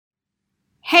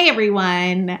Hey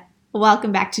everyone,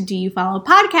 welcome back to Do You Follow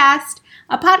Podcast,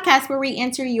 a podcast where we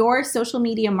answer your social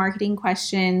media marketing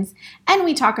questions and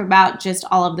we talk about just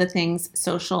all of the things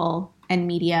social and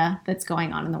media that's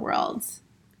going on in the world.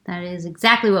 That is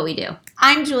exactly what we do.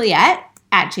 I'm Juliet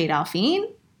at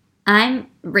JDelphine. I'm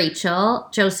Rachel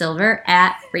Joe Silver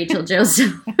at Rachel Joe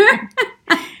Silver.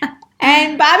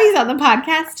 And Bobby's on the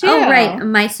podcast too. Oh, right.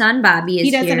 My son Bobby is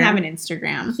here. He doesn't have an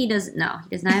Instagram. He does not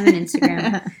have an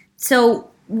Instagram. So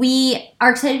we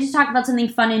are excited to talk about something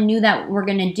fun and new that we're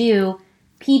going to do.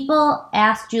 People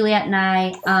ask Juliet and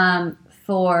I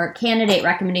for candidate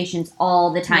recommendations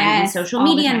all the time in social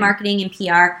media and marketing and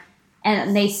PR.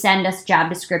 And they send us job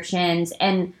descriptions.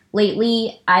 And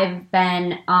lately I've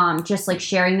been just like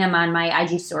sharing them on my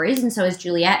IG stories. And so has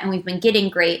Juliet. And we've been getting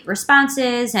great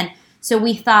responses. And so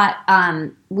we thought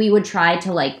we would try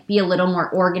to like be a little more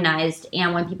organized.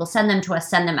 And when people send them to us,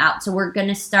 send them out. So we're going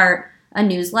to start a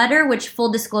newsletter, which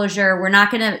full disclosure, we're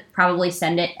not going to probably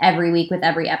send it every week with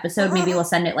every episode. Maybe we'll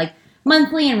send it like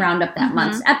monthly and round up that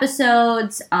month's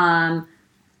episodes.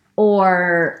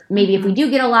 Or maybe if we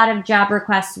do get a lot of job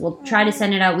requests, we'll try to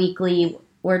send it out weekly.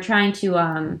 We're trying to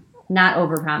not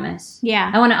overpromise.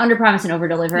 Yeah. I want to underpromise and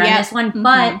overdeliver on this one.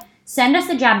 But send us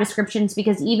the job descriptions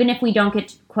because even if we don't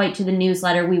get quite to the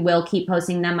newsletter, we will keep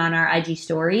posting them on our IG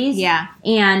stories. Yeah.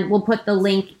 And we'll put the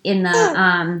link in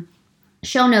the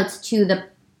show notes to the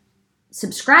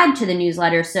subscribe to the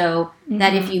newsletter so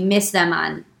that if you miss them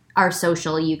on our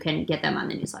social, you can get them on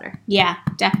the newsletter. Yeah,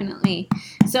 definitely.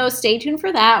 So stay tuned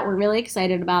for that. We're really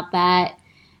excited about that.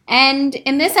 And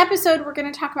in this episode, we're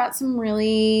going to talk about some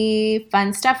really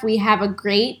fun stuff. We have a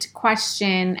great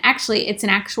question. Actually, it's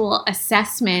an actual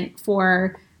assessment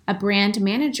for a brand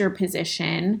manager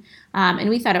position. And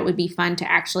we thought it would be fun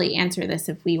to actually answer this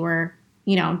if we were,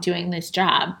 doing this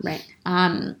job. Right.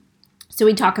 So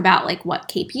we talk about like what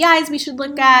KPIs we should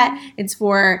look at. It's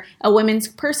for a women's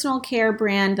personal care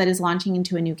brand that is launching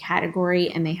into a new category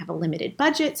and they have a limited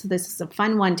budget. So this is a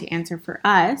fun one to answer for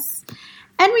us.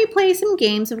 And we play some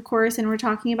games, of course, and we're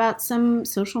talking about some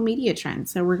social media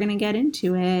trends. So we're going to get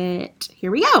into it.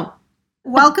 Here we go.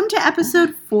 Welcome to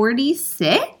episode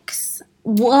 46.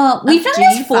 Whoa, we've done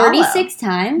this 46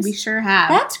 times? We sure have.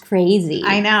 That's crazy.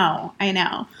 I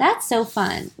know. That's so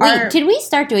fun. Wait, did we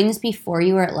start doing this before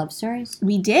you were at Love Stories?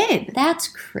 We did. That's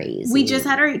crazy. We just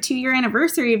had our 2-year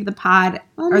anniversary of the pod.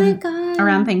 Oh my God.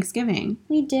 Around Thanksgiving.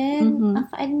 We did? Oh,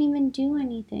 I didn't even do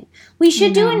anything. We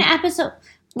should do an episode...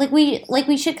 Like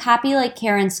we should copy like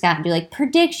Karen Scott and do like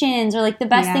predictions or like the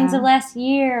best things of last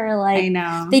year. Or, like I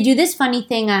know. They do this funny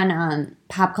thing on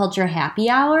Pop Culture Happy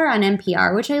Hour on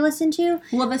NPR, which I listen to.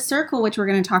 Well, The Circle, which we're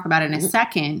going to talk about in a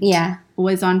second,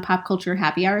 was on Pop Culture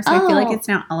Happy Hour. So I feel like it's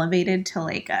now elevated to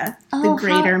like the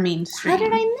greater mainstream. How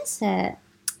did I miss it?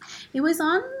 It was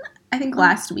on, I think,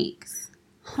 last week's.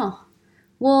 Huh.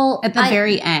 Well, at the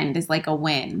very end is like a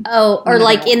win. Oh, or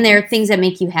like in there, things that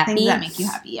make you happy. Things that make you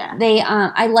happy, yeah. They,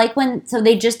 I like when, so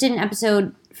they just did an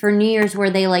episode for New Year's where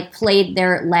they like played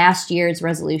their last year's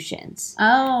resolutions.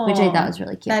 Oh. Which I thought was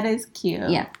really cute. That is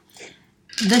cute. Yeah.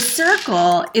 The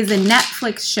Circle is a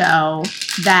Netflix show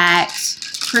that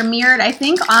premiered, I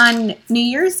think, on New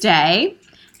Year's Day.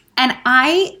 And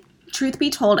truth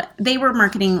be told, they were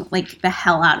marketing like the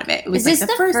hell out of it. It was is like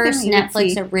this the first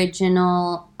Netflix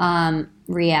original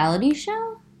reality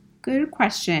show? Good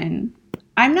question.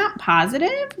 I'm not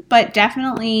positive, but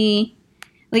definitely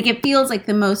like it feels like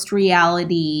the most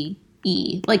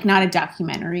reality-y, like not a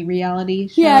documentary reality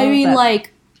show. Yeah, I mean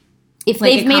like if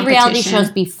like they've made reality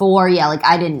shows before, like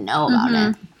I didn't know about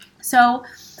it. So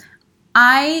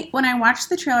when I watched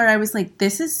the trailer, I was like,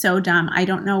 this is so dumb. I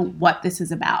don't know what this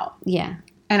is about. Yeah.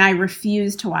 And I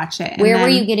refused to watch it. And where were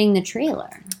you getting the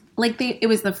trailer? Like it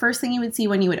was the first thing you would see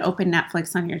when you would open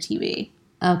Netflix on your TV.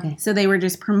 Okay. So they were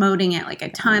just promoting it like a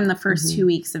ton the first 2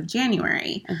 weeks of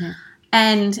January. Okay.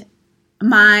 And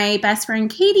my best friend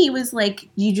Katie was like,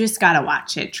 you just got to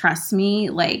watch it. Trust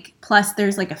me. Like, plus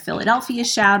there's like a Philadelphia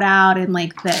shout out and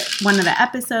like one of the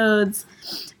episodes,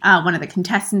 one of the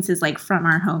contestants is like from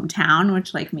our hometown,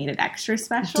 which like made it extra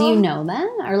special. Do you know them?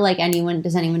 Or like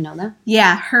does anyone know them?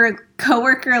 Yeah. Her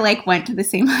coworker like went to the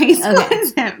same high school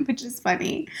as him, which is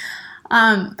funny.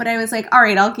 But I was like, all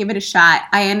right, I'll give it a shot.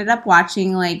 I ended up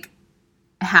watching like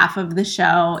half of the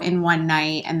show in one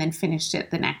night and then finished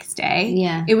it the next day.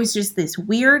 Yeah. It was just this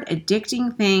weird,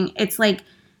 addicting thing. It's like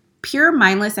pure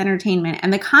mindless entertainment.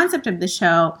 And the concept of the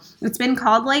show, it's been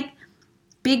called like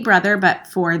Big Brother, but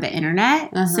for the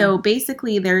internet. So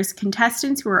basically there's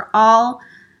contestants who are all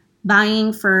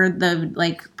vying for the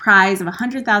like prize of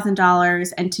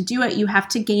 $100,000. And to do it, you have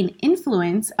to gain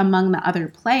influence among the other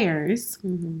players.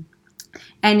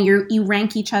 and you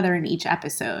rank each other in each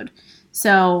episode.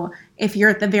 So if you're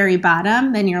at the very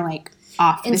bottom, then you're like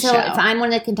off the show. And so if I'm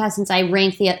one of the contestants, I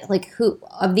rank who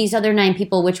of these other 9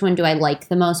 people, which one do I like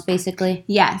the most, basically?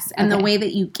 Yes, and the way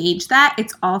that you gauge that,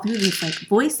 it's all through these like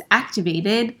voice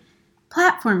activated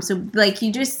platforms. So like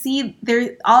you just see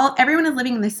everyone is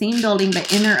living in the same building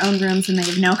but in their own rooms, and they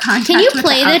have no contact. Can you with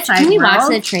play the the? outside Can we world. watch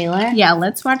the trailer? Yeah,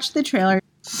 let's watch the trailer.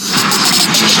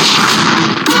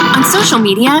 On social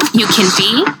media, you can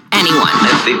be anyone.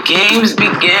 Let the games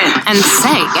begin. And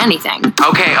say anything.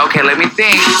 Okay, let me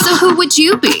think. So who would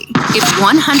you be if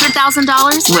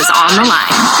 $100,000 was on the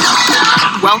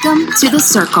line? Welcome to the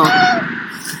circle.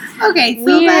 Okay,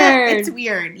 so it's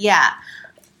weird. Yeah.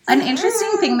 An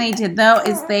interesting thing they did, though,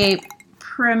 is they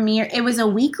it was a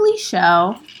weekly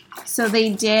show. So they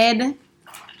did,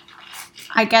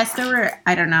 I guess there were,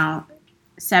 I don't know,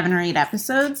 7 or 8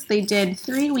 episodes. They did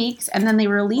 3 weeks, and then they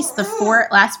released the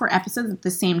last 4 episodes at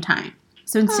the same time.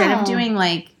 So instead of doing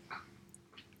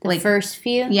the first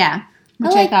few? Yeah.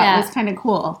 Which I thought was kind of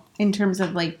cool in terms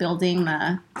of like building the...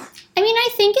 I mean,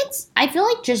 I feel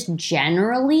like just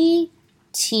generally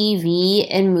TV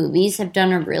and movies have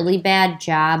done a really bad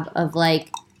job of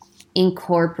like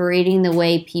incorporating the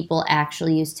way people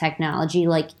actually use technology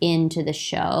like into the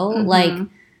show. Mm-hmm. Like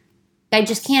I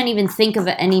just can't even think of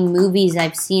any movies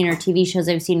I've seen or TV shows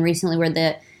I've seen recently where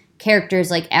the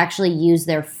characters like actually use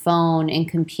their phone and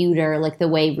computer like the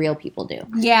way real people do.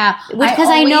 Yeah. Because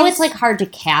I know it's like hard to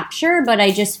capture, but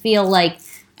I just feel like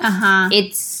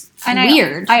it's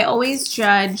weird. I always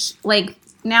judge like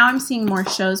now I'm seeing more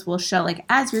shows will show like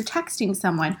as you're texting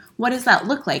someone, what does that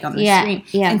look like on the screen?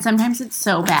 Yeah. And sometimes it's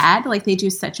so bad, like they do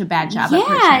such a bad job of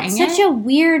portraying it. Yeah, it's such a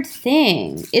weird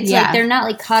thing. It's like they're not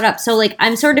like caught up. So like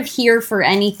I'm sort of here for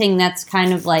anything that's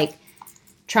kind of like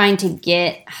trying to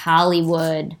get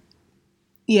Hollywood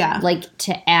like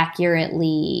to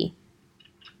accurately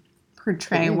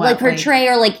portray what like portray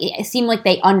or like seem like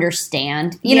they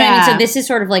understand. You know what I mean? So this is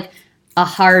sort of like a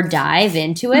hard dive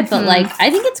into it, but like I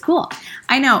think it's cool.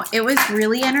 I know. It was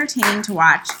really entertaining to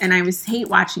watch, and I hate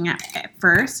watching it at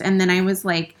first, and then I was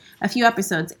like a few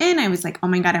episodes in, I was like, oh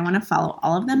my God, I want to follow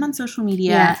all of them on social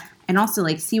media and also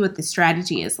like see what the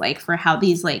strategy is like for how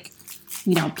these like,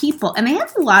 you know, people, and they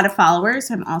have a lot of followers,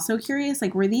 so I'm also curious,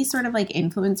 like were these sort of like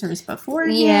influencers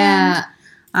beforehand? Yeah.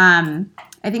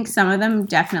 I think some of them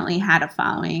definitely had a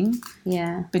following.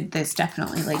 Yeah. But this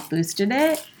definitely like boosted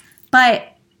it. But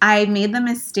I made the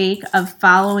mistake of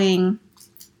following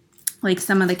like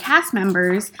some of the cast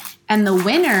members, and the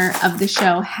winner of the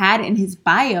show had in his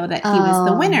bio that he was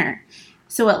the winner.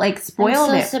 So it like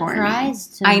spoiled it for me.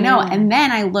 I know. And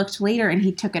then I looked later and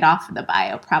he took it off of the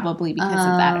bio, probably because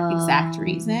of that exact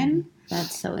reason.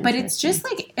 That's so interesting. But it's just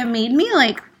like, it made me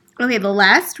like, okay, the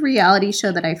last reality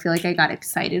show that I feel like I got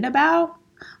excited about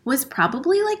was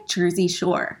probably like Jersey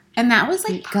Shore. And that was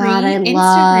like pre-Instagram.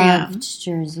 I loved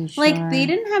Jersey Shore. Like they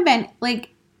didn't have any, like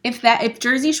if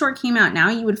Jersey Shore came out now,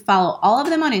 you would follow all of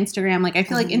them on Instagram. Like I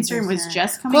feel like Instagram was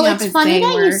just coming up. Well, it's funny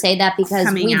that you say that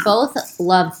because we both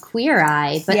love Queer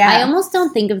Eye, but I almost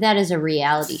don't think of that as a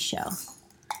reality show.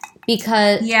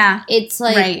 Because it's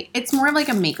like... Right. It's more like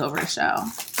a makeover show.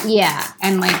 Yeah.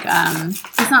 And like,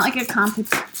 it's not like a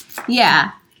competition.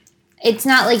 Yeah. It's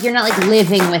not like you're not like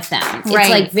living with them. It's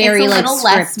like very it's a like little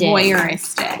less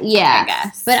voyeuristic. Yeah, I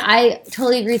guess. But I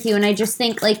totally agree with you, and I just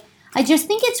think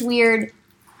it's weird.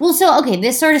 Well, so okay,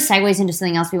 this sort of segues into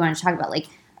something else we want to talk about. Like,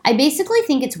 I basically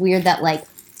think it's weird that like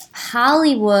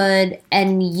Hollywood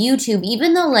and YouTube,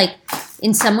 even though like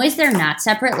in some ways they're not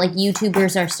separate, like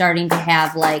YouTubers are starting to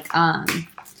have like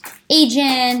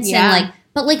agents and like,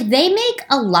 but like they make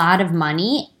a lot of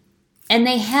money. And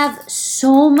they have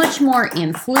so much more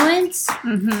influence.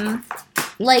 Mm-hmm.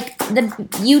 Like, the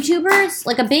YouTubers,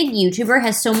 like a big YouTuber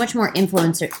has so much more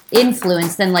influence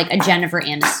than, like, a Jennifer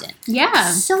Aniston.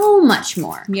 Yeah. So much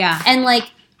more. Yeah. And,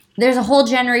 like, there's a whole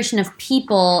generation of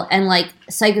people and, like,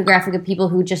 psychographic of people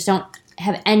who just don't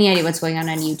have any idea what's going on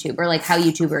YouTube or, like, how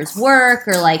YouTubers work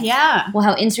or, like, well,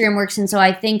 how Instagram works. And so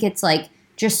I think it's, like,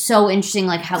 just so interesting,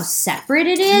 like, how separate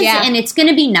it is. Yeah. And it's going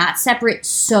to be not separate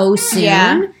so soon.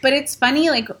 Yeah. But it's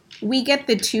funny, like, we get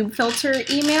the Tube Filter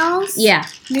emails. Yeah.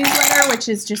 Newsletter, which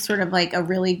is just sort of, like, a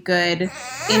really good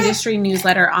industry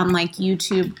newsletter on, like,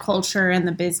 YouTube culture and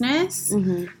the business.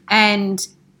 Mm-hmm. And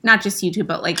not just YouTube,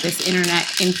 but, like, this internet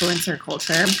influencer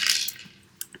culture.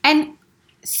 And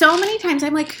so many times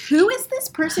I'm like, who is this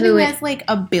person who has like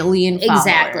 1 billion followers?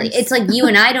 Exactly. It's like you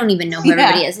and I don't even know who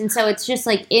everybody is. And so it's just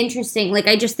like interesting. Like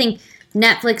I just think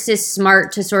Netflix is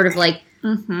smart to sort of like,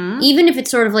 even if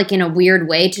it's sort of like in a weird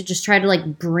way, to just try to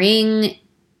like bring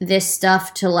this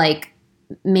stuff to like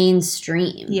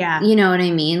mainstream. Yeah. You know what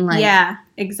I mean? Like, yeah,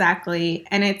 exactly.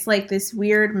 And it's like this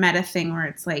weird meta thing where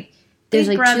it's like There's,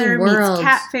 Big like, two Brother worlds. meets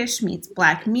Catfish meets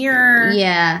Black Mirror.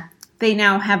 Yeah. They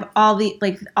now have all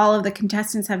of the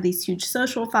contestants have these huge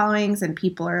social followings and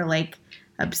people are like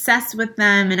obsessed with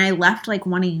them. And I left like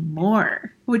wanting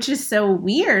more, which is so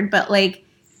weird. But like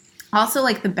also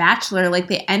like The Bachelor, like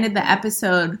they ended the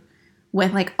episode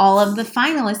with like all of the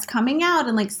finalists coming out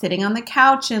and like sitting on the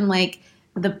couch and like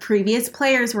the previous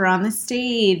players were on the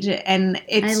stage and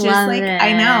it's just like it.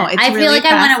 I know it's I really feel like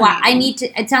I want to watch.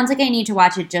 fascinating. It sounds like I need to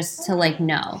watch it just to like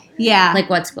know Yeah. like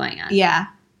what's going on. Yeah.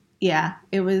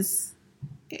 It was.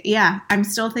 Yeah. I'm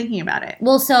still thinking about it.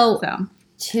 Well, so So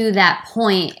to that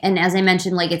point, and as I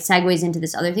mentioned, like it segues into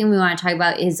this other thing we want to talk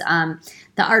about is the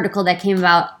article that came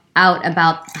out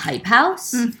about Hype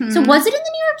House. Mhm. So was it in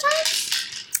the New York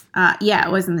Times? yeah,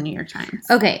 it was in the New York Times.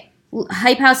 Okay.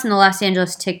 Hype House in the Los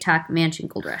Angeles TikTok Mansion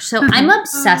Gold Rush. So I'm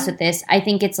obsessed with this. I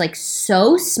think it's like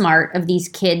so smart of these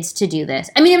kids to do this.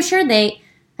 I mean, I'm sure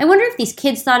I wonder if these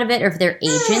kids thought of it or if their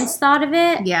agents thought of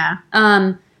it. Yeah.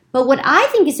 But what I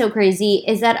think is so crazy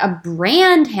is that a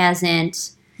brand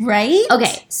hasn't. Right?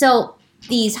 Okay, so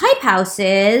these Hype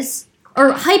Houses,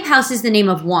 or Hype House is the name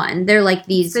of one. They're like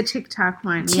these. The TikTok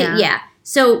one. Yeah.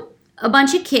 So a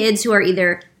bunch of kids who are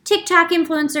either TikTok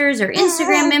influencers or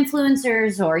Instagram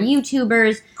influencers or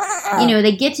YouTubers, you know,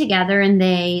 they get together and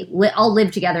they all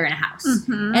live together in a house.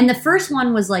 Mhm. And the first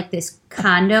one was like this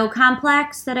condo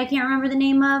complex that I can't remember the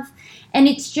name of. And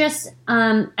it's just,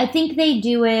 I think they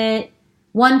do it,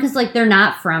 one, because like they're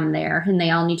not from there and they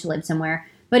all need to live somewhere.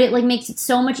 But it like makes it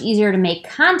so much easier to make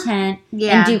content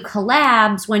Yeah. and do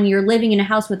collabs when you're living in a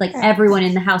house with like everyone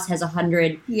in the house has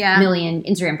 100 Yeah. million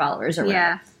Instagram followers or whatever.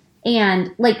 Yeah.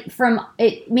 And like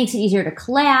it makes it easier to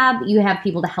collab. You have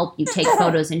people to help you take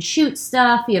photos and shoot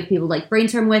stuff. You have people to like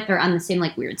brainstorm with or on the same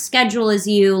like weird schedule as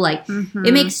you. Like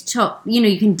it makes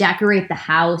you can decorate the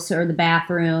house or the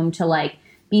bathroom to like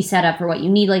be set up for what you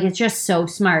need. Like it's just so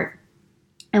smart.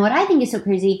 And what I think is so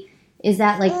crazy is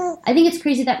that like I think it's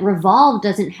crazy that Revolve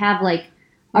doesn't have like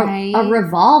a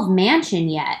Revolve mansion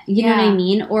yet. You know what I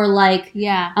mean? Or like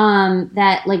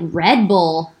that like Red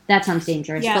Bull. That sounds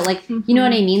dangerous, but like you know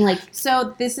what I mean? Like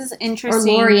So this is or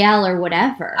interesting. L'Oreal or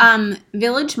whatever.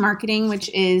 Village Marketing, which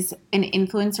is an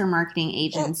influencer marketing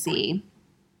agency,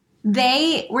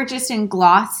 they were just in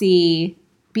Glossy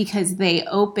because they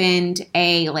opened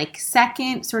a like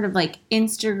second sort of like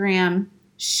Instagram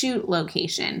shoot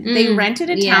location. They rented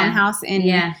a townhouse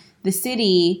in the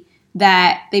city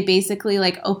that they basically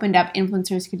like opened up.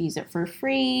 Influencers could use it for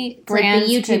free. It's like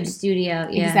the YouTube studio.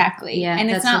 Yeah. Exactly. Yeah, and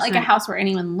it's that's not so like smart. a house where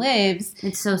anyone lives.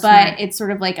 It's so smart. But it's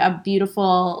sort of like a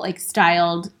beautiful, like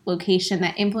styled location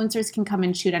that influencers can come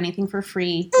and shoot anything for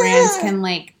free. Brands can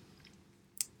like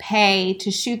pay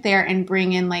to shoot there and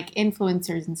bring in like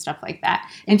influencers and stuff like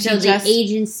that. And so the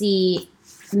agency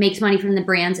makes money from the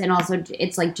brands and also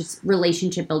it's like just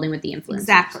relationship building with the influencers.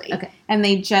 Exactly. Okay. And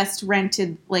they just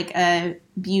rented like a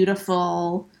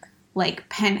beautiful like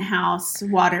penthouse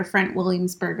waterfront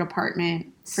Williamsburg apartment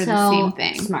for the same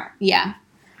thing. Smart. Yeah.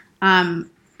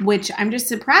 Which I'm just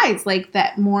surprised like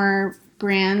that more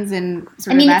brands and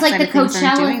sort of it's like the that side of things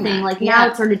aren't Coachella doing thing. that. Like now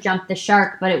it sort of jumped the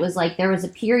shark, but it was like there was a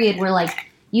period where like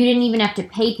you didn't even have to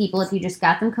pay people if you just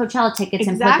got them Coachella tickets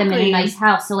and put them in a Exactly. nice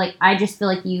house. So like I just feel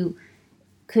like you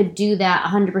could do that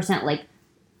 100%. Like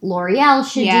L'Oreal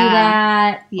should do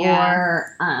that,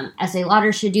 or Estee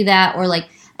Lauder should do that, or like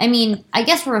I mean I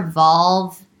guess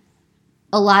Revolve.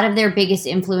 A lot of their biggest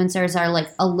influencers are like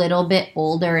a little bit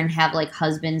older and have like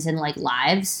husbands and like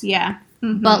lives. Yeah.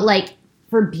 Mm-hmm. But like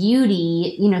for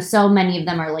beauty, you know, so many of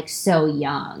them are like so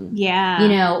young. Yeah. You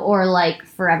know, or like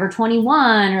Forever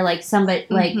 21 or like somebody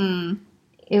like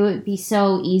it would be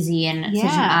so easy and such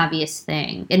an obvious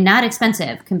thing and not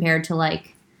expensive compared to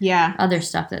like other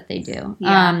stuff that they do.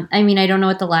 Yeah. I mean, I don't know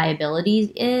what the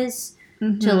liability is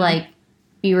to like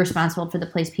be responsible for the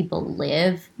place people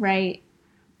live. Right.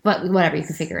 But whatever, you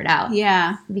can figure it out.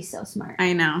 Yeah. It'd be so smart.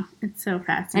 I know. It's so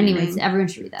fascinating. Anyways, everyone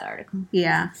should read that article.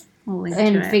 Yeah. We'll link to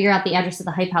And it. figure out the address of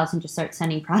the Hype House and just start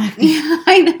sending product.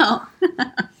 I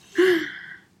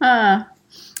know.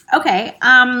 Okay.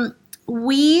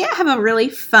 We have a really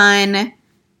fun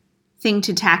thing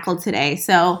to tackle today.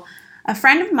 So a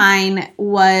friend of mine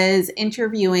was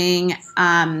interviewing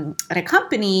at a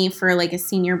company for like a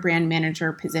senior brand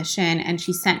manager position, and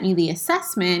she sent me the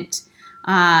assessment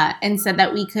and said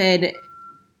that we could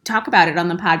talk about it on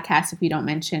the podcast if we don't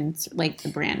mention like the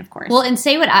brand, of course. Well, and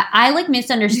say what I like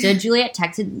misunderstood. Juliet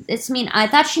texted this to me, and I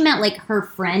thought she meant like her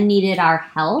friend needed our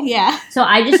help. Yeah. So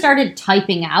I just started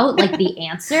typing out like the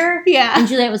answer. Yeah. And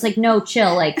Juliet was like, "No,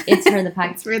 chill. Like it's for the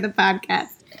podcast." It's for the podcast.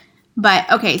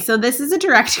 But okay, so this is a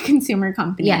direct to consumer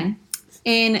company. Yeah.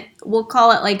 And we'll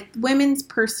call it like women's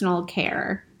personal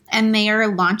care, and they are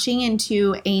launching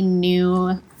into a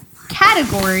new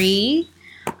category.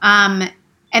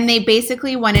 And they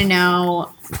basically want to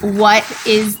know what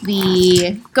is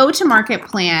the go-to-market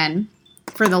plan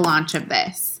for the launch of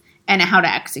this and how to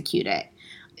execute it.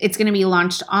 It's going to be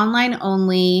launched online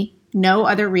only, no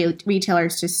other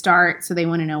retailers to start. So they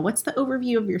want to know what's the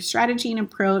overview of your strategy and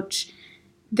approach.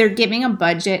 They're giving a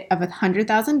budget of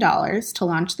 $100,000 to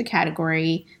launch the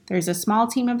category. There's a small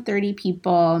team of 30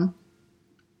 people.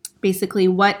 Basically,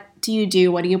 what do you do?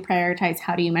 What do you prioritize?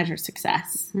 How do you measure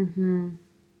success? Mm-hmm.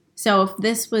 So if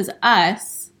this was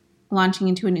us launching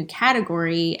into a new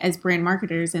category as brand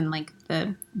marketers in like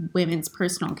the women's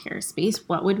personal care space,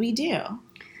 what would we do?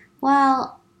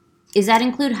 Well, does that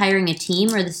include hiring a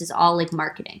team, or this is all like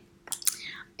marketing?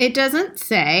 It doesn't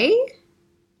say.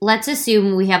 Let's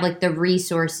assume we have like the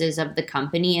resources of the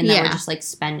company and that Yeah. we're just like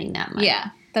spending that money. Yeah,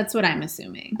 that's what I'm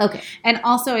assuming. Okay. And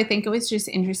also, I think it was just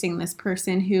interesting. This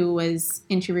person who was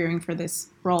interviewing for this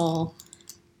role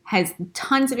has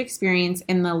tons of experience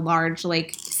in the large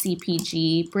like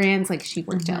CPG brands. Like she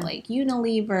worked at like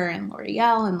Unilever and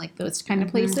L'Oreal and like those kind of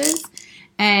places.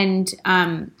 And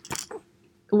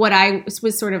what I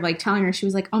was sort of like telling her, she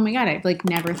was like, "Oh my God, I've like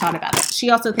never thought about it." She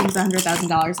also thinks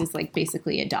 $100,000 is like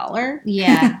basically $1.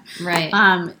 Yeah,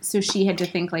 right. So she had to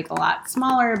think like a lot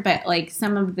smaller, but like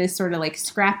some of this sort of like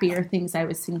scrappier things I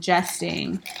was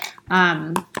suggesting,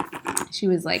 she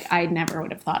was like, "I never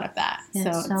would have thought of that."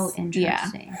 That's so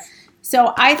interesting. Yeah.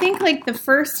 So I think like the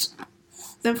first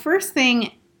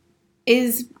thing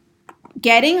is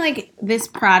getting like this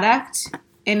product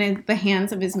in the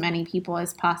hands of as many people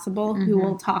as possible who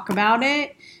will talk about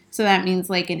it. So that means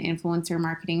like an influencer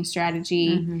marketing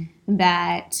strategy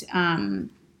that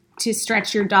to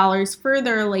stretch your dollars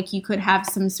further, like you could have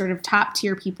some sort of top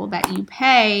tier people that you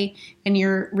pay and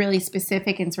you're really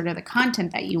specific in sort of the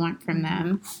content that you want from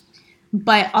them.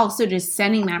 But also just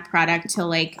sending that product to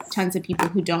like tons of people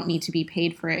who don't need to be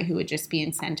paid for it, who would just be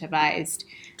incentivized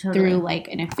through like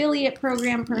an affiliate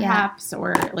program perhaps,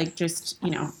 or like just, you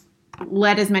know,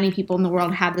 let as many people in the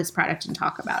world have this product and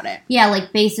talk about it. Yeah,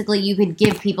 like basically you could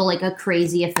give people like a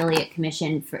crazy affiliate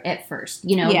commission for at first,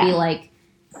 you know, be like,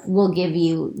 we'll give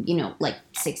you, you know, like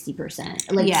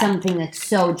 60%, like something that's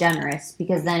so generous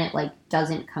because then it like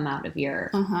doesn't come out of your,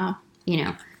 you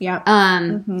know. Yeah.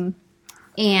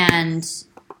 And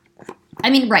I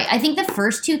mean, right. I think the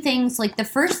first two things, like the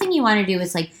first thing you want to do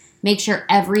is like make sure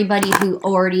everybody who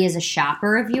already is a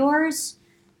shopper of yours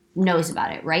knows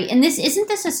about it, right? And isn't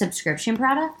this a subscription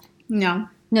product? No,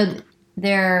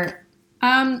 they're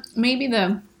maybe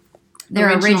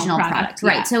their original product,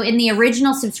 right? So in the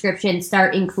original subscription,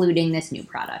 start including this new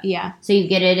product. Yeah. So you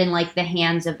get it in like the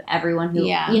hands of everyone who,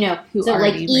 you know, who so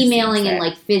like emailing and it.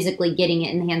 like physically getting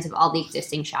it in the hands of all the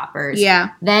existing shoppers. Yeah.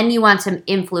 Then you want some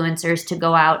influencers to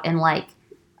go out and like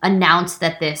announce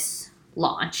that this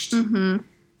launched.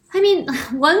 I mean,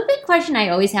 one big question I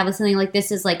always have with something like this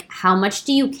is like, how much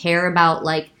do you care about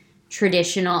like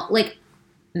traditional like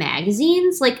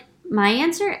magazines? Like my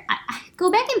answer, I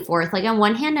go back and forth. Like on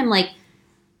one hand, I'm like,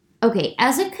 okay,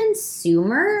 as a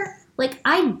consumer, like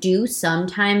I do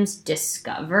sometimes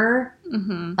discover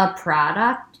a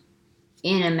product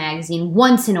in a magazine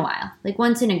once in a while, like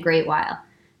once in a great while.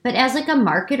 But as like a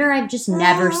marketer, I've just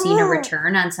never seen a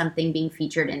return on something being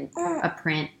featured in a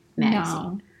print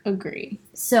magazine. No, agree.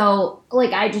 So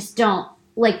like I just don't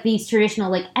like these traditional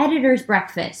like editors'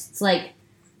 breakfasts. Like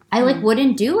I like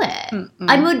wouldn't do it.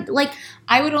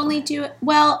 I would only do it.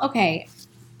 Well, okay.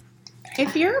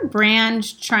 If you're a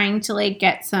brand trying to like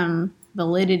get some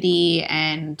validity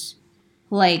and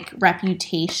like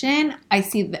reputation, I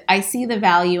see the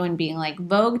value in being like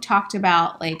Vogue talked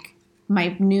about like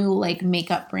my new like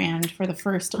makeup brand for the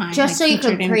first time, just like, so you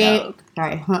could create.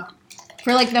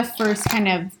 For like the first kind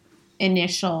of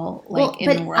initial like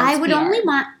in the world. I would only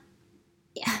want.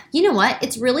 You know what?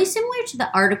 It's really similar to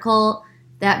the article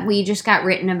that we just got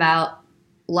written about.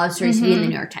 Love stories to be in the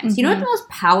New York Times. You know what the most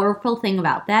powerful thing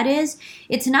about that is?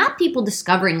 It's not people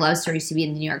discovering love stories to be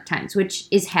in the New York Times, which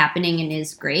is happening and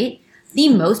is great. The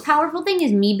most powerful thing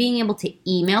is me being able to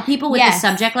email people with the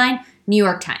subject line New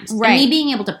York Times. Right. And me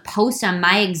being able to post on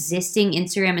my existing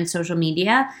Instagram and social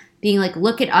media being like,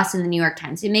 look at us in the New York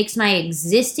Times. It makes my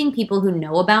existing people who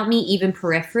know about me, even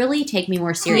peripherally, take me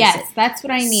more seriously. Yes, that's what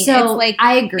I mean. So it's like,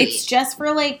 I agree. It's just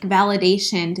for like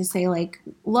validation to say like,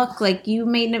 look, like you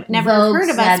may never Vogue have heard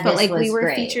of said us, but this like we was were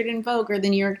great. featured in Vogue or the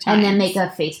New York Times. And then make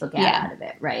a Facebook ad Yeah. out of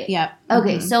it, right? Yep.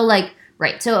 Okay, Mhm. so like,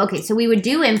 right. So, okay, so we would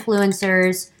do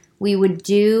influencers. We would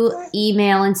do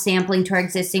email and sampling to our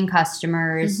existing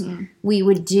customers. Mhm. We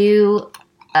would do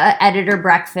editor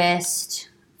breakfast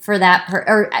for that,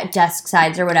 or desk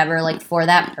sides or whatever, like for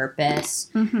that purpose.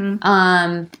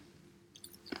 Mhm.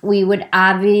 We would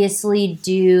obviously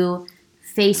do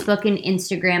Facebook and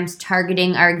Instagrams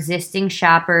targeting our existing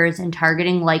shoppers and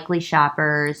targeting likely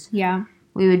shoppers. Yeah.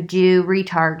 We would do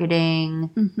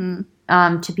retargeting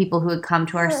Mhm. to people who had come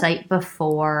to our site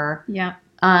before. Yeah.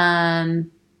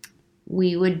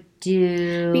 We would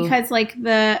do Because like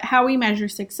how we measure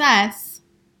success,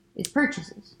 it's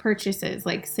purchases,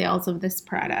 like sales of this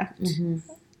product. Mm-hmm.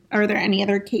 Are there any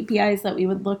other KPIs that we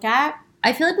would look at?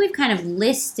 I feel like we've kind of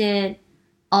listed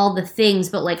all the things,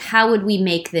 but like, how would we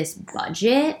make this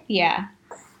budget? Yeah.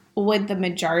 Would the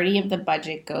majority of the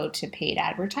budget go to paid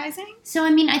advertising? So,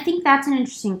 I mean, I think that's an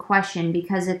interesting question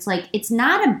because it's like, it's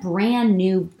not a brand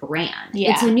new brand.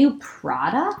 Yeah. It's a new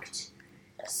product.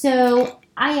 So,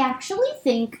 I actually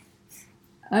think,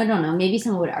 I don't know, maybe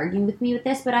someone would argue with me with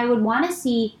this, but I would want to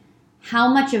see how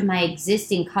much of my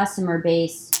existing customer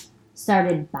base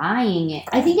started buying it.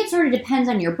 I think it sort of depends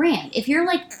on your brand. If you're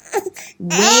like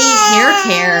Way Hair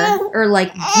Care or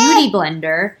like Beauty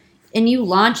Blender and you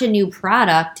launch a new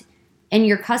product and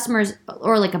your customers,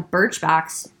 or like a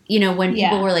Birchbox, you know, when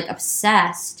people Yeah. were like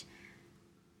obsessed,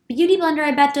 Beauty Blender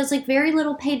I bet does like very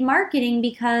little paid marketing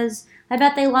because I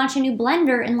bet they launch a new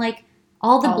blender and like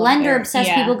all the All of blender their- obsessed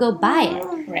yeah. people go buy it.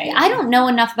 Right. I don't know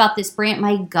enough about this brand.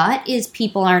 My gut is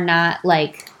people are not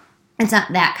like, it's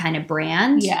not that kind of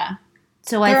brand. Yeah.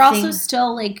 So They're I think, also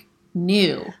still like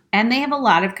new. And they have a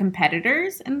lot of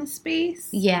competitors in the space.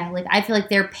 yeah, like I feel like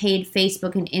their paid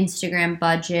Facebook and Instagram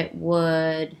budget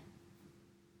would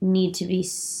need to be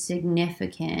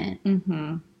significant.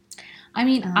 Mm-hmm. I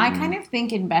mean, I Um, kind of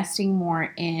think investing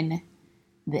more in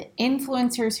the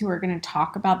influencers who are going to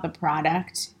talk about the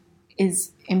product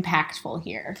is impactful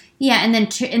here. Yeah, and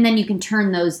then you can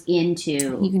turn those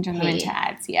into You can turn them paid. into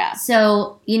ads. Yeah.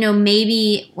 So, you know,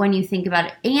 maybe when you think about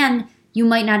it, and you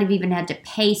might not have even had to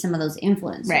pay some of those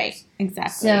influencers. Right.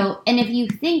 Exactly. So, and if you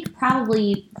think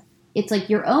probably it's like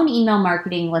your own email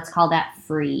marketing, let's call that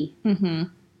free. Mm-hmm.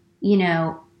 You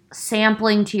know,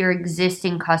 sampling to your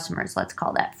existing customers, let's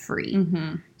call that free.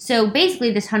 Mm-hmm. So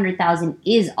basically this 100,000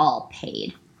 is all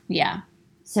paid. Yeah.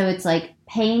 So it's like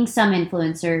paying some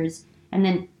influencers and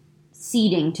then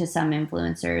seeding to some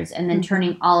influencers and then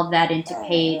turning all of that into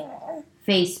paid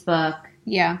Facebook,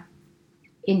 Yeah.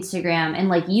 Instagram, and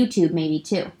like YouTube maybe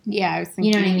too. Yeah. I was thinking.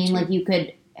 You know what I mean? too. Like you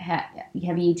could have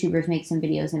YouTubers make some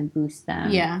videos and boost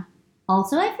them. Yeah.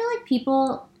 Also, I feel like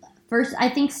people first. I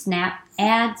think Snap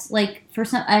ads, like for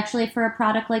a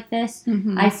product like this,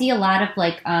 Mm-hmm. I see a lot of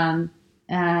like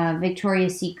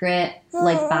Victoria's Secret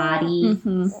like body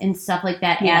Mm-hmm. and stuff like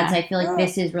that Yeah. ads. I feel like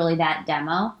this is really that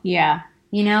demo, Yeah.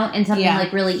 you know, and something Yeah.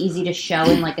 like really easy to show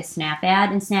in like a Snap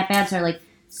ad. And Snap ads are like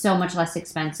so much less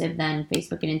expensive than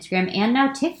Facebook and Instagram, and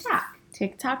now TikTok.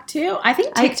 TikTok too. I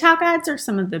think TikTok ads are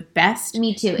some of the best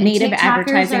Me too. And native TikTokers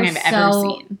advertising are I've ever so,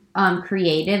 seen.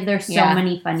 Creative. There's so Yeah.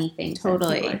 many funny things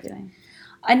Totally. that people are doing.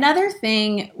 Another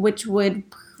thing which would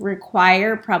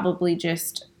require probably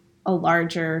just a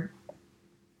larger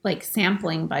like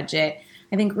sampling budget.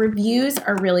 I think reviews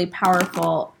are really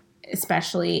powerful,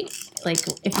 especially like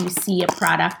if you see a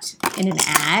product in an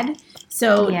ad.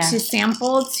 So Yeah. to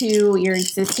sample to your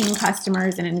existing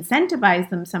customers and incentivize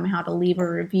them somehow to leave a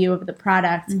review of the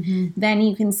product, Mm-hmm. then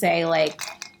you can say like,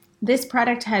 this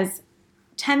product has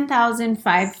 10,000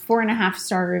 4.5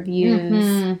 star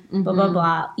reviews, blah, blah,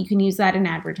 blah. You can use that in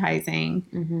advertising.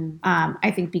 Mm-hmm. I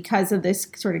think because of this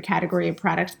sort of category of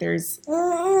product, there's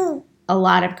a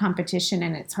lot of competition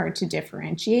and it's hard to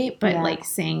differentiate. But Yeah. like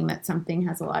saying that something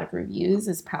has a lot of reviews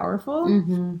is powerful.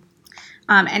 Mm-hmm.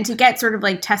 And to get sort of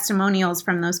like testimonials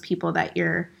from those people that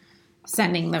you're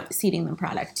seeding the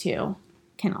product to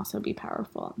can also be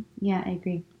powerful. Yeah, I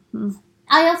agree. Mhm.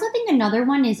 I also think another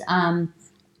one is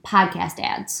podcast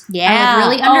ads. Yeah. Are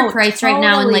like really Oh, underpriced right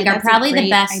now and totally. like are That's a probably the great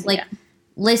best. idea. Like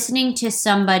listening to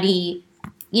somebody,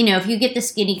 you know, if you get the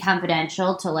Skinny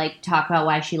Confidential to like talk about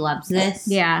why she loves this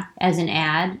Yeah. as an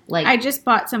ad, like I just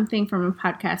bought something from a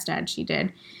podcast ad she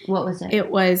did. what was it? It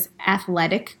was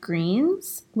Athletic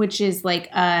Greens, which is like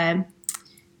a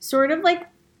sort of like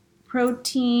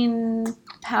protein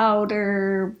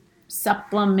powder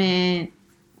supplement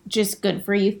just good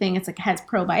for you thing. It's like, it has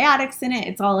probiotics in it.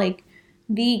 It's all like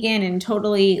vegan and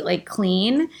totally like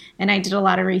clean. And I did a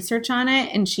lot of research on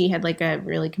it, and she had like a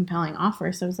really compelling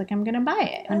offer. So I was like, I'm going to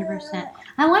buy it. 100%.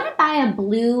 I want to buy a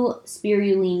blue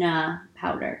spirulina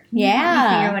powder. Can you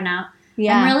help me figure one out?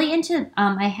 Yeah. I'm really into,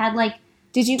 I had like,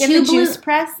 Did you get two the blue- juice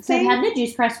press so I thing? had the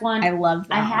juice press one. I love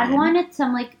that. I had one at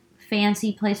some like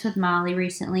fancy place with Molly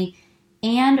recently,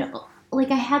 and like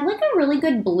I had like a really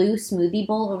good blue smoothie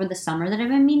bowl over the summer that I've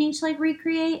been meaning to like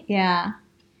recreate. Yeah.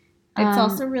 It's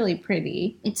also really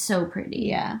pretty. It's so pretty.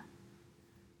 Yeah.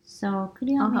 So could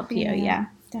you I'll help me help figure you. it out?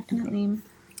 Yeah, definitely.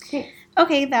 Okay.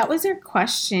 Okay, that was our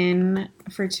question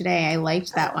for today. I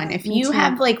liked that one. If Me you too.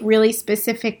 have like really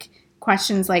specific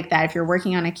questions like that, if you're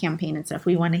working on a campaign and stuff,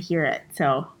 we want to hear it.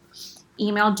 So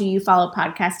email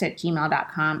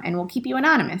doyoufollowpodcast@gmail.com, and we'll keep you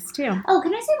anonymous too. Oh,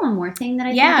 can I say one more thing that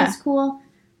I Yeah. think is cool?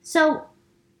 So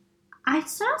I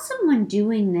saw someone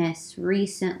doing this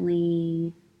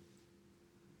recently,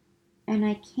 and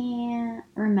I can't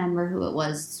remember who it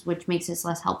was, which makes this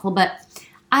less helpful. But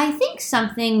I think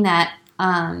something that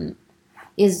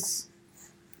is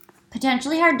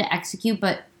potentially hard to execute,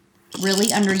 but really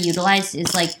underutilized,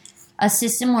 is like a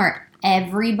system where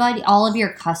everybody, all of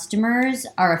your customers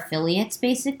are affiliates,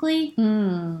 basically.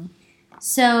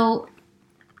 So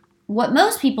what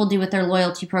most people do with their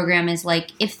loyalty program is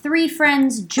like, if 3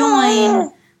 friends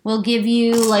join, we'll give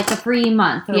you like a free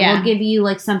month, or Yeah. we'll give you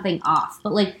like something off.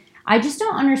 But like, I just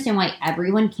don't understand why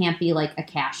everyone can't be like a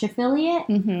cash affiliate.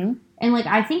 Mm-hmm. And like,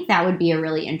 I think that would be a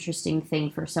really interesting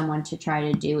thing for someone to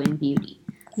try to do in beauty.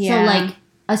 Yeah. So like,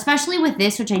 especially with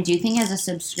this, which I do think has a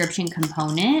subscription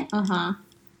component Uh-huh.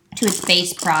 to its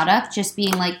base product, just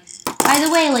being like, by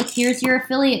the way, like, here's your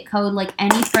affiliate code. Like,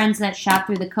 any friends that shop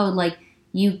through the code, like,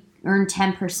 you earn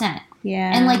 10%.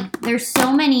 Yeah. And like, there's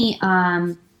so many,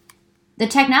 the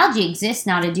technology exists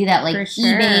now to do that, like For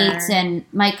sure. Ebates, and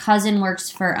my cousin works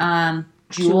for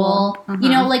Jewel. Uh-huh. You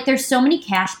know, like, there's so many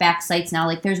cashback sites now.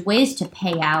 Like, there's ways to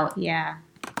pay out Yeah.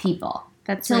 people.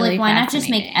 That's So really like, why not just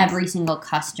make fascinating. every single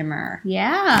customer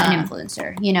Yeah. an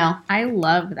influencer? You know. I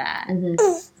love that.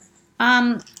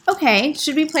 Mm-hmm. Okay,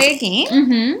 should we play a game?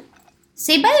 Mm-hmm.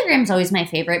 Saved by the Gram is always my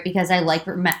favorite because I like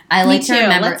to Me too.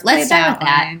 remember. Let's play start with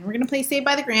that. one. We're gonna play Saved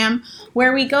by the Gram,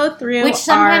 where we go through Which our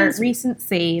sometimes- recent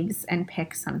saves and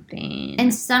pick something.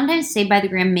 And sometimes Saved by the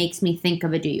Gram makes me think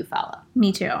of a Do You Follow?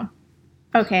 Me too.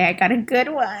 Okay, I got a good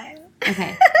one.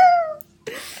 Okay.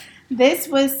 This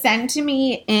was sent to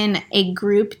me in a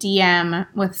group DM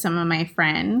with some of my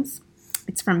friends.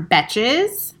 It's from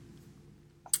Betches.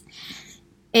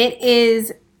 It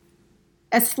is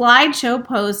a slideshow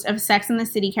post of Sex and the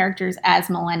City characters as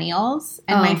millennials.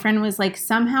 And my Oh. friend was like,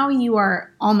 somehow you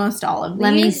are almost all of these.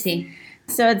 Let me see.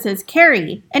 So it says,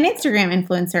 Carrie, an Instagram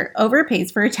influencer,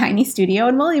 overpays for a tiny studio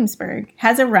in Williamsburg,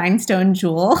 has a rhinestone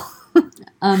jewel.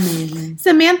 Amazing.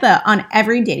 Samantha, on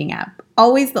every dating app,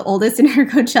 always the oldest in her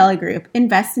Coachella group,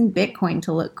 invests in Bitcoin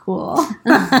to look cool.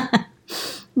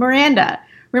 Miranda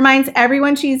reminds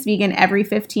everyone she's vegan every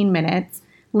 15 minutes.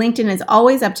 LinkedIn is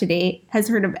always up to date, has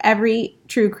heard of every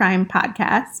true crime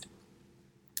podcast.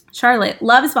 Charlotte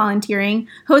loves volunteering,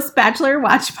 hosts bachelor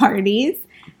watch parties,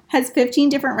 has 15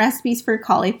 different recipes for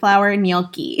cauliflower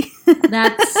gnocchi.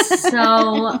 That's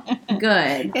so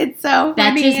good. It's so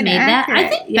funny Betches and made that. I accurate.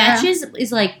 think Yeah. Betches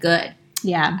is like good.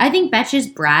 Yeah. I think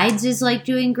Betches Brides is like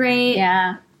doing great.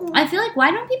 Yeah. I feel like,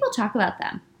 why don't people talk about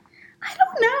them? I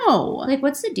don't know. Like,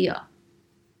 what's the deal?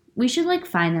 We should like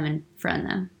find them and friend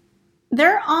them.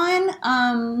 They're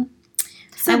on,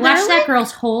 so I watched they're that like-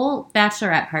 girl's whole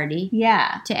bachelorette party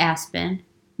Yeah. to Aspen.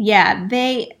 Yeah.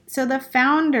 So the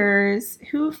founders,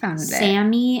 who founded it?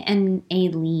 Sammy and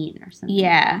Aileen or something.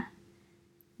 Yeah.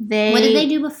 What did they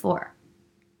do before?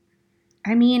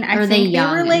 I mean, I Or are think they they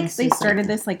young were and like, this they is, started like-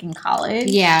 this like in college.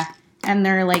 Yeah. And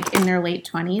they're like in their late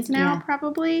 20s now, Yeah.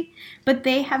 probably. But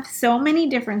they have so many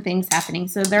different things happening.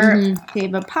 So they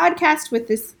have a podcast with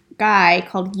this guy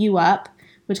called You Up,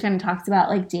 which kind of talks about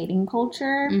like dating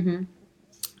culture. Mm-hmm.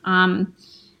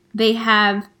 They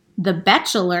have The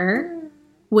Bachelor,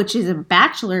 which is a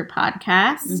bachelor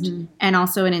podcast Mhm. and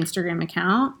also an Instagram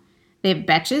account. They have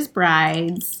Betches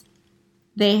Brides.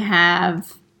 They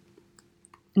have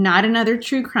Not Another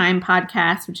True Crime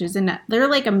podcast, which is they're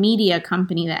like a media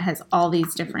company that has all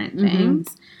these different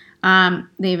things.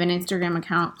 They have an Instagram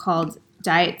account called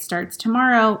Diet Starts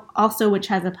Tomorrow, also which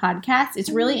has a podcast. It's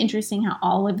really interesting how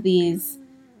all of these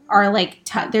are like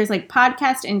there's like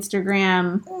podcast,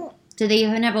 Instagram. Do they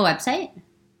even have a website?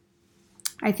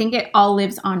 I think it all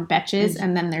lives on Betches,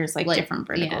 and then there's like different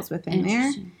verticals within there.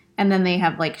 Interesting. And then they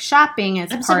have like shopping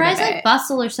as I'm part of surprised it. like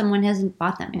Bustle or someone hasn't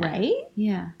bought them yet. Right?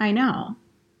 Yeah. I know.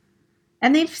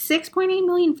 And they have 6.8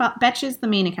 million. Betches, the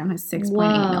main account, has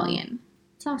 6.8 million.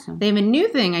 It's awesome. They have a new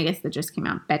thing, I guess, that just came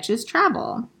out. Betches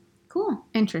Travel. Cool.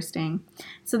 Interesting.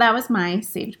 So that was my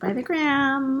Saved by the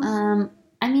Gram.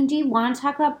 I mean, do you want to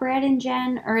talk about Brad and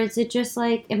Jen, or is it just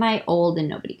like, am I old and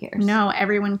nobody cares? No,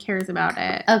 everyone cares about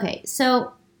it. Okay,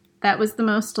 so That was the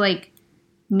most, like,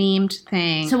 memed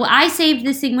thing. so I saved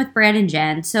this thing with Brad and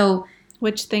Jen. So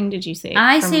Which thing did you save?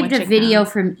 I From saved which a video account?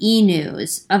 from E!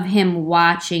 News of him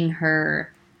watching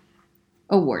her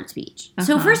award speech.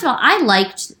 So Uh-huh. first of all, I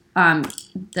liked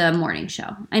the morning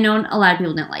show. I know a lot of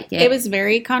people didn't like it. It was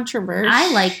very controversial.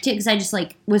 I liked it because I just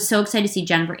like was so excited to see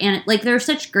Jennifer and like there were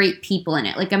such great people in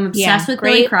it. Like I'm Yeah, obsessed with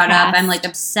Billy great Crudup. cast. I'm like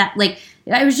upset. Like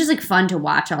it was just like fun to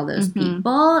watch all those Mhm.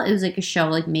 people. It was like a show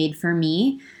like made for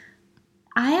me.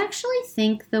 I actually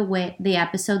think the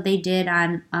episode they did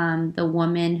on the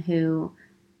woman who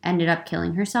ended up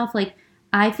killing herself, like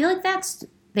I feel like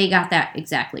they got that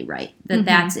exactly right. Mhm.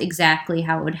 That's exactly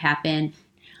how it would happen.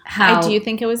 How I do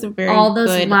think it was a very all those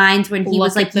good lines when he look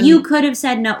was like, at them. you could have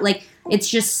said no. Like, it's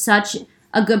just such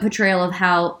a good portrayal of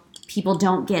how people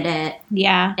don't get it.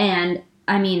 Yeah, And,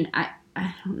 I mean, I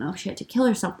don't know if she had to kill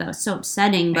herself. That was so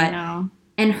upsetting. I But know.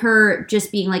 and her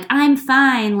just being like, I'm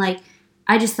fine. Like,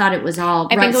 I just thought it was all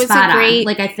I right, think it was spot a great, on.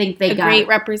 Like, I think they a got great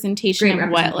representation great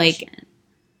of what like representation.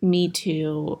 Me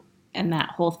Too and that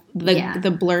whole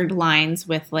the blurred lines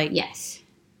with like Yes.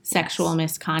 sexual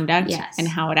misconduct Yes. and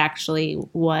how it actually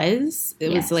was.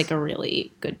 It Yes. was like a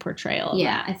really good portrayal. Of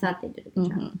Yeah, that. I thought they did a good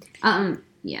job. Mhm.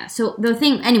 Yeah. So the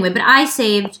thing, anyway, but I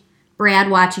saved Brad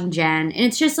watching Jen, and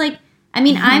it's just like, I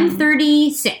mean, I'm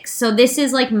 36, so this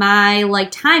is like my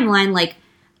like timeline. Like,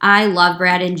 I love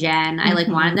Brad and Jen. I like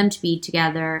wanted them to be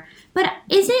together. But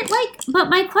is it like? But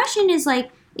my question is like,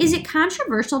 is it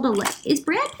controversial to like? Is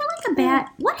Brad Pitt like a bad?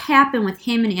 What happened with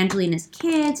him and Angelina's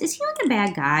kids? Is he like a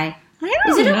bad guy? I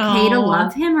Is don't it okay to know.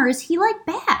 love him, or is he like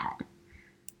bad?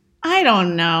 I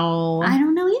don't know. I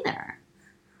don't know either.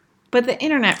 But the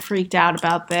internet freaked out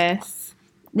about this.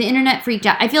 The internet freaked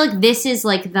out. I feel like this is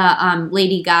like the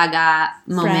Lady Gaga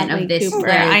moment Bradley of this. Cooper.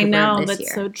 Bradley I Cooper know, this that's year.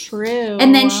 so true.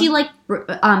 And then she like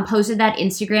posted that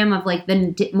Instagram of like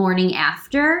the morning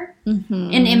after,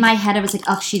 Mhm. and in my head I was like,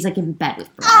 oh, she's like in bed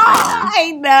with Brad right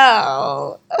I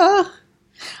know. Ugh.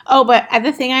 Oh, but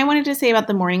the thing I wanted to say about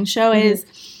the morning show is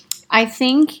I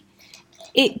think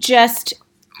it just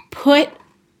put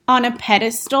on a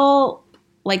pedestal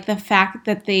like the fact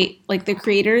that they like the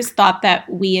creators thought that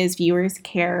we as viewers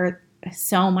care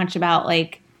so much about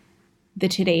like the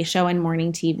Today Show and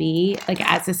morning TV like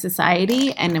as a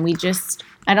society, and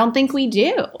I don't think we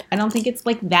do. I don't think it's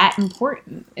like that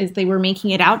important as they were making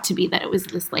it out to be, that it was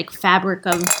this like fabric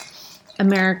of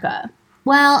America.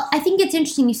 Well, I think it's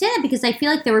interesting you say that because I feel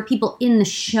like there were people in the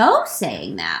show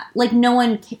saying that. Like,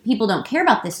 people don't care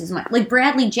about this as much. Like,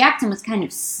 Bradley Jackson was kind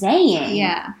of saying,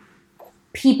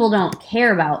 people don't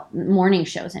care about morning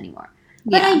shows anymore.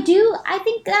 But Yeah. I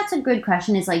think that's a good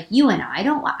question is like, you and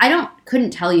I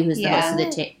couldn't tell you who's the host of the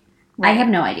Today. I Right. have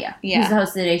no idea Yeah. who's the host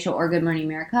of the Today Show or Good Morning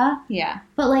America. Yeah.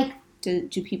 But like, Do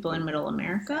people in Middle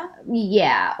America?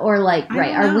 yeah, or like, I right?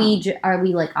 don't know. Are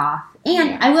we like off? And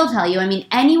Yeah. I will tell you, I mean,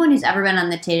 anyone who's ever been on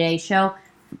the Today Show,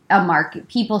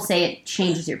 people say it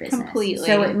changes your business Completely.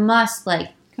 So it must like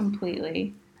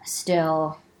Completely.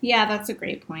 still. Yeah, that's a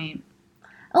great point.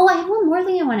 Oh, I have one more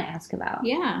thing I want to ask about.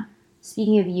 Yeah.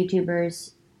 Speaking of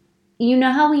YouTubers, you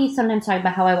know how we sometimes talk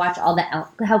about how I watch all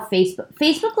how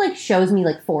Facebook like shows me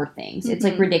like 4 things. It's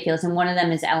like Mhm. ridiculous, and one of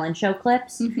them is Ellen Show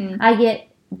clips. Mm-hmm. I get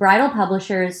bridal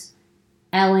publishers,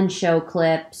 Ellen Show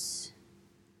clips,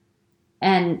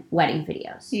 and wedding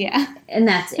videos. Yeah. And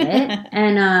that's it.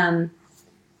 And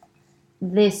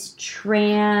this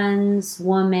trans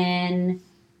woman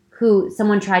who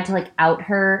someone tried to like out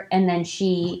her, and then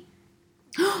she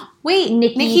Wait,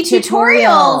 Nikki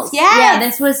Tutorials. Yes. Yeah,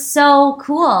 this was so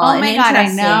cool. Oh my and god, I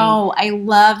interesting. know. I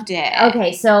loved it.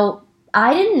 Okay, so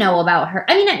I didn't know about her.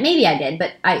 I mean, maybe I did,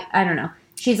 but I don't know.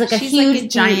 She's like a She's like huge a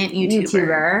giant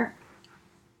YouTuber.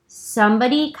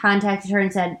 Somebody contacted her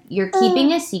and said, "You're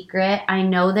keeping a secret. I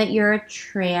know that you're a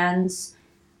trans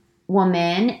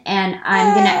woman, and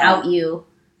I'm gonna out you."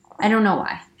 I don't know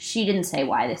why. She didn't say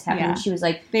why this happened. Yeah. She was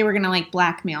like, They were gonna like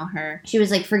blackmail her.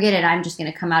 "Forget it. I'm just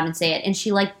gonna come out and say it." And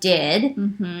she like did.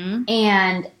 Mm-hmm.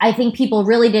 And I think people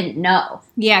really didn't know.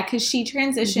 Yeah, because she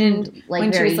transitioned Like,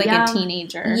 when she very was like young. a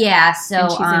teenager. Yeah, so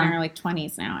and she's in her like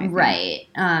 20s now. I think.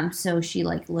 right. So she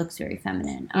like looks very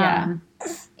feminine. Yeah.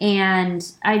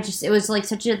 And it was like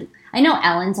I know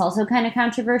Ellen's also kind of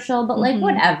controversial, but like Mhm.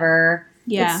 whatever.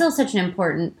 Yeah. It's still such an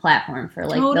important platform for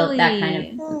like Totally. that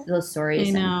kind of those stories. I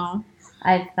And know.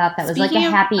 I thought that was like Speaking a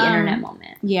of, happy internet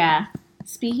moment. Yeah.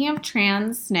 Speaking of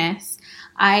transness,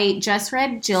 I just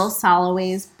read Jill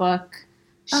Soloway's book,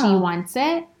 She Wants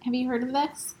It. Have you heard of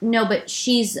this? No, but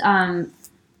she's the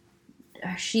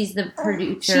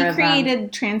producer. She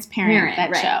created Transparent,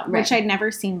 that show, which I'd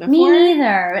never seen before. Me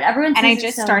neither, but everyone says and I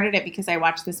just started it because I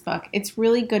watched this book. It's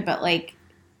really good, but like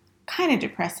kind of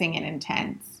depressing and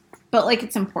intense. But like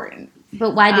it's important.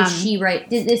 But why did she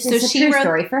write? Is this a true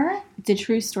story for her? It's a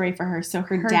true story for her. So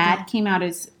her dad came out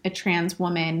as a trans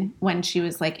woman when she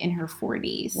was like in her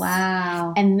 40s.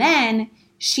 Wow. And then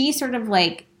she sort of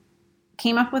like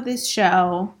came up with this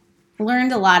show,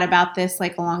 learned a lot about this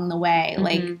like along the way,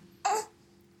 like,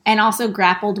 and also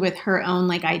grappled with her own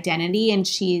like identity. And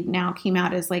she now came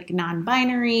out as like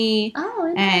non-binary. Oh,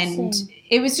 interesting. And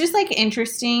it was just like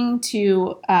interesting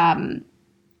to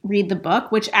read the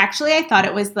book, which actually I thought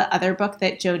it was the other book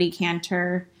that Jodi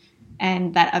Kantor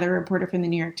and that other reporter from the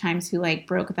New York Times who like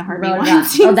broke the Harvey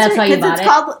Weinstein. Oh, that's why you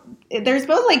bought it? There's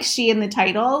both like she in the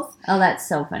titles. Oh, that's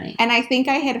so funny. And I think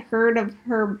I had heard of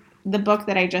the book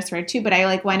that I just read too, but I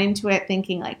like went into it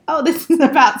thinking like, oh, this is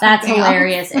about something That's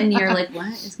hilarious. else. And you're like, what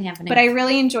is happening? But I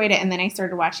really enjoyed it, and then I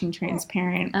started watching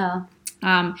Transparent. Oh.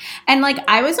 And like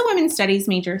I was a women's studies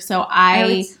major, so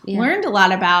I learned a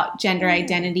lot about gender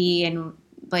identity and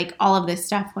like all of this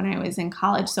stuff when I was in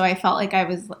college. So I felt like I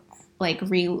was like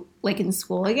in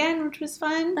school again, which was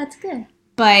fun. That's good.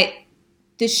 But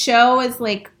the show was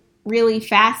like really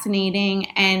fascinating,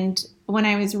 and when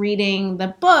I was reading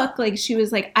the book, like she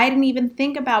was like, I didn't even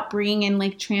think about bringing in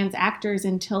like trans actors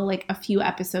until like a few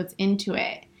episodes into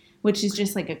it, which is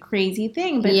just like a crazy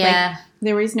thing. But like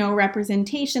there was no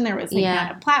representation. There was like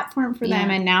not a platform for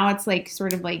them. And now it's like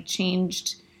sort of like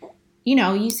changed. You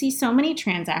know, you see so many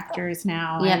trans actors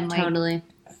now. Yeah, and, like, totally.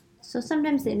 So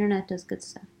sometimes the internet does good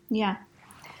stuff. Yeah.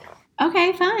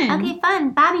 Okay, fun. Okay,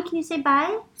 fun. Bobby, can you say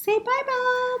bye? Say bye,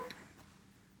 Bob.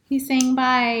 He's saying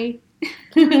bye.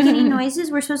 Can we make any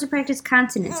noises? We're supposed to practice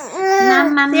consonants.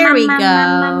 There we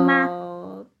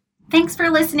go. Thanks for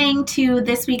listening to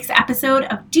this week's episode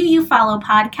of Do You Follow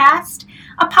Podcast,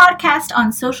 a podcast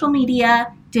on social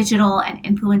media, digital, and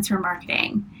influencer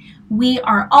marketing. We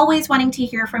are always wanting to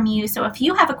hear from you, so if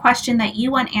you have a question that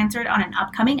you want answered on an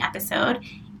upcoming episode,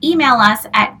 email us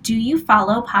at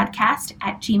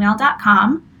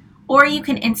doyoufollowpodcast@gmail.com, or you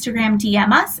can Instagram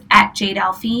DM us at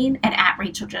jdelphine and at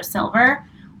Rachel Jo Silver.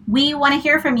 We want to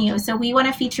hear from you, so we want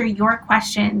to feature your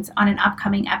questions on an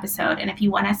upcoming episode. And if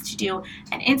you want us to do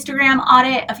an Instagram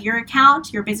audit of your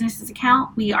account, your business's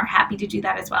account, we are happy to do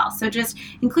that as well. So just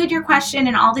include your question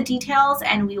and all the details,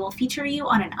 and we will feature you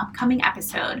on an upcoming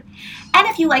episode. And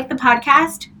if you like the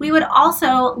podcast, we would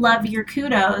also love your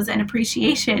kudos and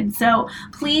appreciation. So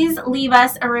please leave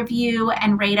us a review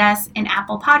and rate us in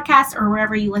Apple Podcasts or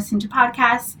wherever you listen to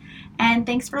podcasts. And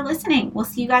thanks for listening. We'll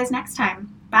see you guys next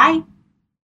time. Bye.